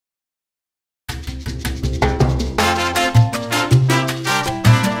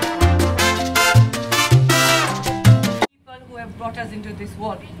into this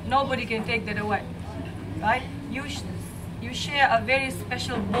world. Nobody can take that away, right? You share a very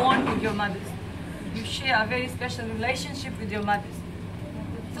special bond with your mothers. You share a very special relationship with your mothers.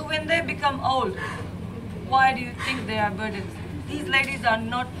 So when they become old, why do you think they are burdens? These ladies are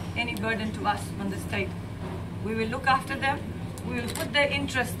not any burden to us on the state. We will look after them. We will put their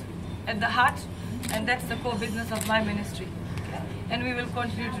interest at the heart, and that's the core business of my ministry. Okay? And we will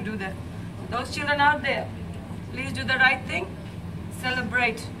continue to do that. Those children out there, please do the right thing.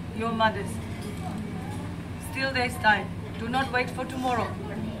 Celebrate your mothers. Still there is time. Do not wait for tomorrow.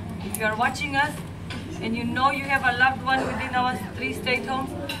 If you are watching us and you know you have a loved one within our 3 state homes,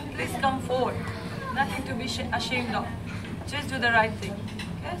 please come forward. Nothing to be ashamed of. Just do the right thing.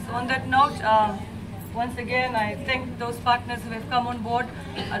 Okay? So on that note, once again, I thank those partners who have come on board.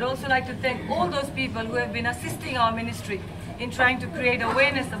 I'd also like to thank all those people who have been assisting our ministry in trying to create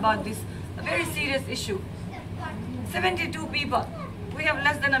awareness about this very serious issue. 72 people. We have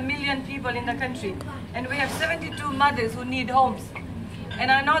less than 1 million people in the country, and we have 72 mothers who need homes.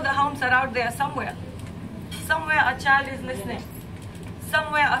 And I know the homes are out there somewhere. Somewhere a child is listening.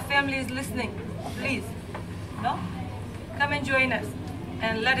 Somewhere a family is listening. Please, no? Come and join us,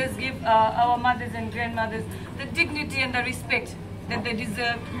 and let us give our mothers and grandmothers the dignity and the respect that they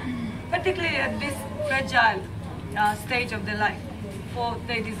deserve, particularly at this fragile stage of their life. For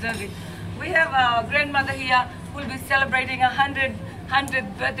they deserve it. We have a grandmother here who will be celebrating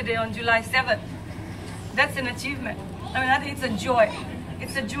 100th birthday on July 7th. That's an achievement. I mean, I think it's a joy.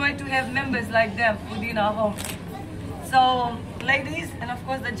 It's a joy to have members like them within our home. So, ladies, and of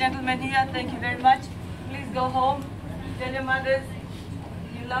course the gentlemen here, thank you very much. Please go home. Tell your mothers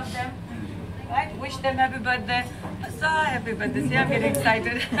you love them, right? Wish them happy birthday. So happy birthday. See, I'm getting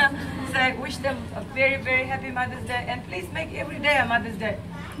excited. So I wish them a very, very happy Mother's Day. And please make every day a Mother's Day.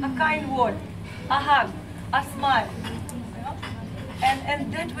 A kind word, a hug, a smile. You know?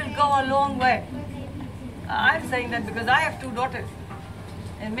 And that will go a long way. I'm saying that because I have 2 daughters.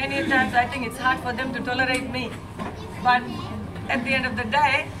 And many times I think it's hard for them to tolerate me. But at the end of the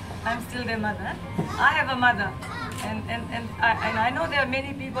day, I'm still their mother. I have a mother. And I know there are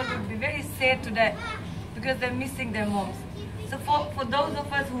many people who will be very sad today because they're missing their moms. So for those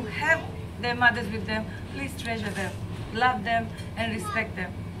of us who have their mothers with them, please treasure them, love them, and respect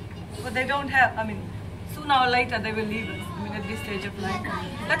them. But they don't have, I mean, sooner or later they will leave us, I mean, at this stage of life.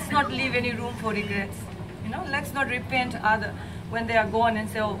 Let's not leave any room for regrets. You know, let's not repent when they are gone and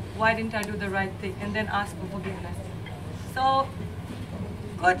say, oh, why didn't I do the right thing? And then ask for forgiveness. So,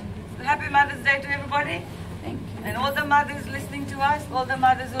 good. Happy Mother's Day to everybody. Thank you. And all the mothers listening to us, all the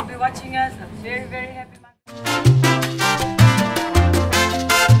mothers who will be watching us, I'm very, very happy.